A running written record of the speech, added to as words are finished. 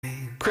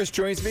Chris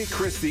joins me.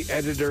 Chris, the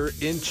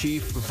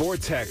editor-in-chief,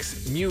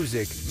 Vortex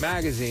Music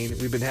Magazine.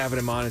 We've been having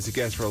him on as a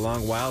guest for a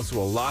long while, so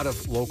a lot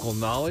of local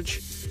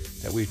knowledge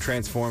that we've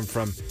transformed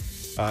from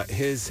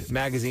his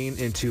magazine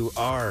into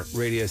our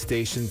radio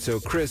station. So,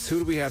 Chris, who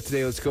do we have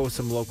today? Let's go with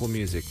some local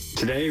music.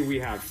 Today we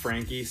have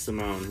Frankie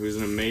Simone, who's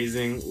an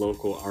amazing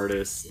local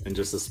artist and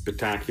just a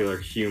spectacular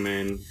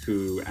human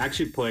who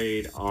actually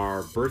played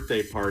our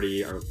birthday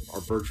party, our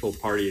virtual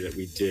party that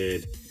we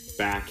did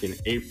back in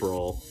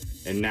April.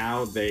 And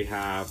now they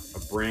have a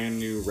brand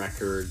new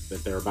record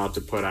that they're about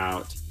to put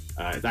out.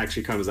 It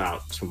actually comes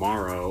out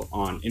tomorrow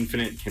on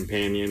Infinite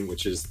Companion,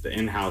 which is the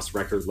in-house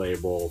record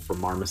label for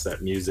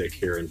Marmoset Music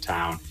here in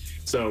town.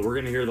 So we're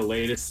going to hear the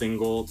latest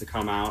single to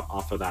come out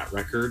off of that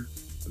record.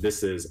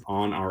 This is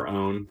On Our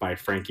Own by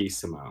Frankie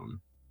Simone.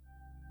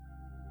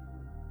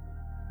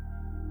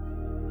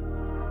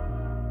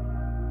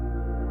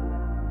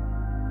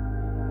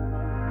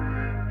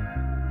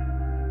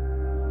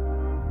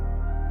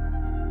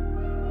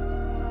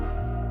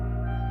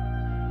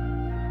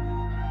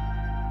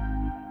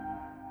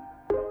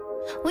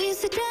 We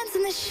used to dance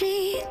in the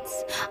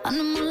sheets on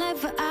the moonlight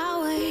for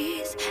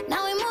hours.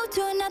 Now we move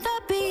to another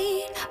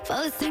beat,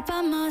 fall asleep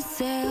by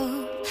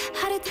myself.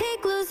 How to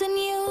take losing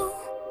you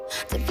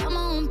to find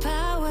my own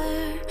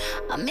power.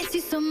 I miss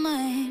you so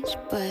much,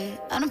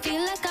 but I don't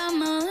feel like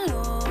I'm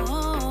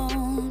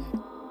alone.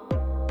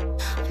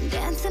 I'm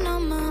dancing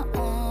on my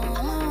own.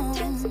 I'm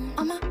dancing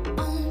on my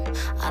own.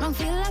 I don't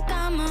feel like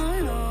I'm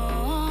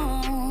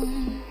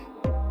alone.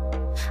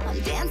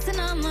 I'm dancing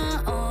on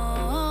my own.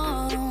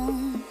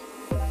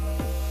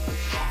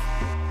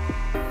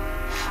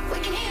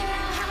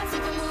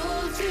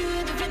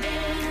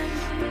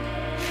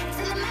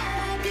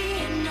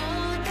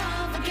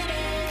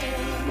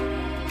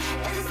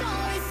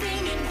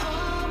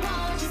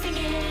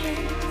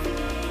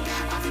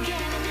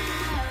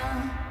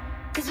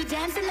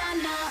 Dancing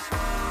on our own.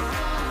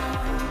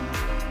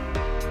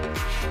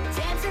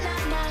 Dancing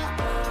on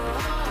our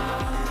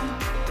own.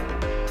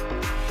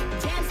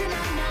 Dancing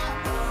on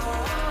our own.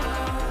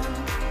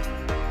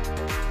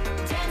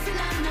 Dancing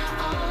on our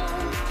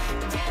own.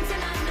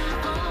 Dancing on our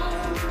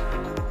own.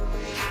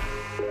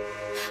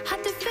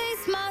 Had to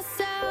face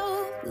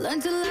myself, learn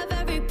to love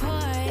every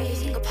part.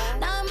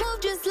 Now I move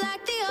just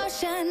like the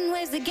ocean,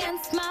 waves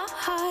against my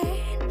heart.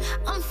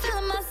 I'm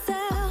feeling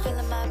myself,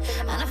 and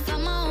I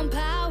found my own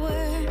power.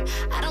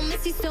 I don't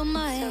miss you so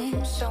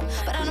much,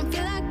 but I don't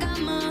feel like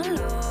I'm alone.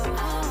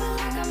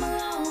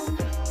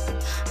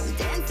 I'm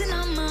dancing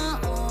on my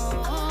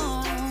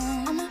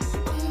own.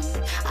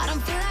 I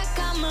don't feel like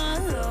I'm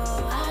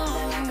alone.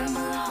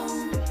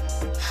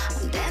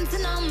 I'm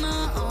dancing on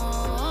my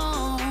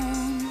own.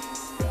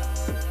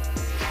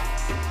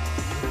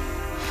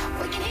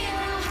 We can hear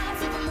our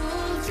hearts if we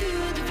move to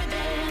the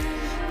rhythm.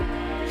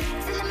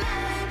 To the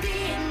melody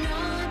and no,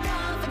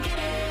 don't forget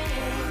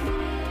it.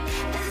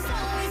 There's a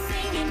song we're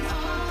singing,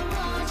 oh,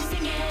 won't you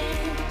sing it?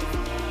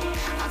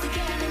 All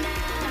together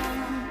now,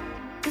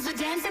 'cause we're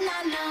dancing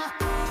on our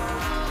own.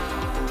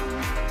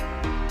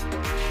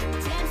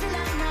 Dancing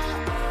on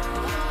our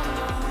own.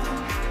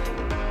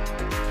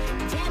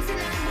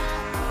 Dancing on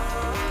our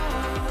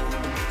own.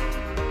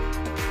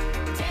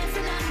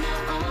 Dancing on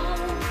our own.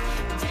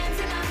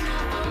 Dancing on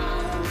our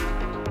own.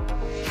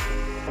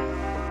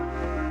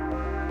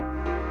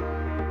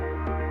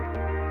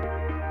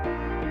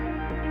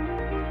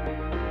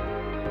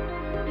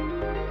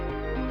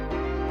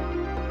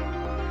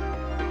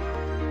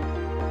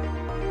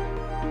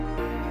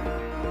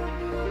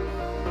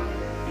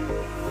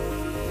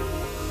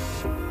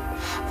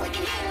 We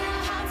can hear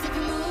our hearts if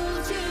we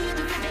move to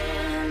the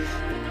rhythm.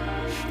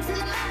 To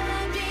the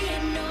melody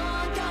and no,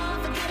 don't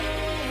forget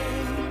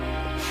it.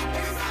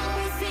 There's a song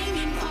we're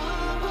singing,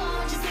 oh,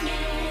 won't you sing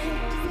it?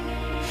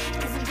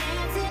 'Cause I'm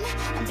dancing,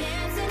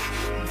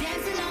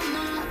 dancing on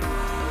my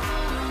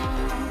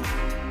own.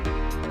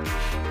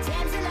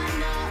 Dancing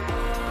on our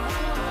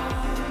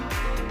own.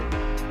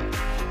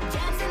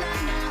 Dancing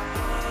on our own.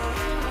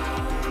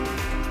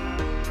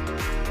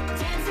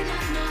 Dancing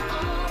on our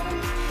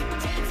own.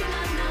 Dancing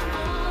on our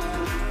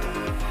own.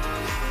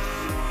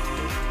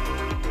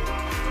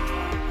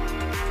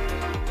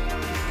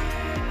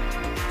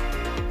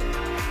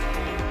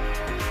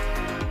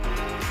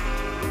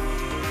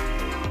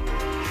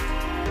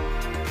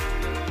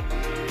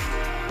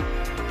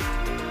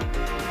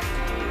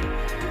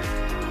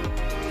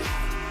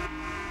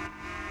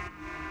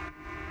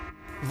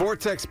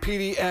 Vortex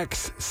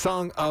PDX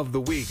Song of the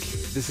Week.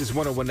 This is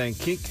 1019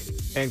 Kink,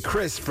 and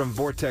Chris from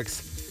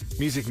Vortex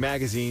Music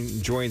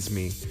Magazine joins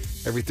me.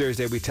 Every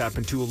Thursday we tap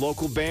into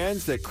local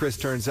bands that Chris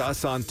turns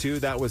us on to.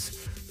 That was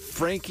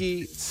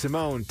Frankie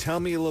Simone. Tell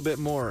me a little bit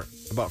more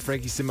about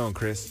Frankie Simone,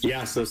 Chris.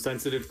 Yeah, so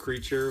Sensitive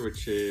Creature,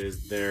 which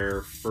is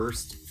their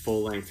first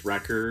full-length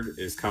record,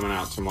 is coming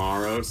out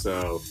tomorrow.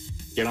 So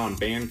get on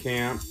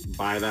Bandcamp,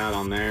 buy that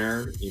on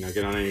there.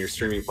 Get on any of your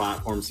streaming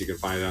platforms. You can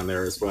find it on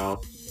there as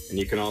well. And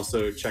you can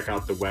also check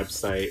out the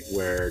website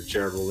where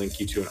Jared will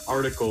link you to an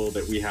article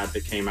that we had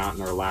that came out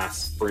in our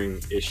last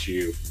spring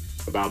issue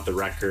about the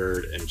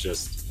record and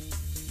just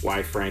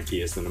why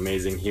Frankie is an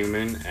amazing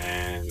human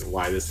and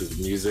why this is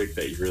music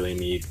that you really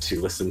need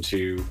to listen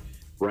to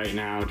right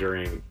now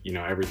during,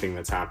 everything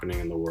that's happening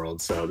in the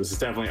world. So this is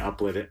definitely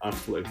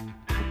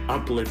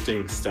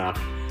uplifting stuff.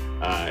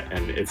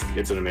 And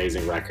it's an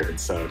amazing record.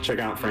 So check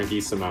out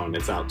Frankie Simone.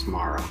 It's out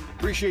tomorrow.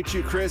 Appreciate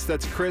you, Chris.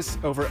 That's Chris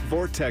over at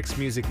Vortex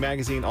Music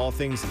Magazine. All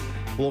things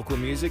local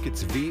music.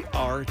 It's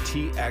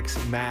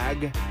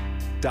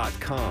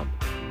VRTXmag.com.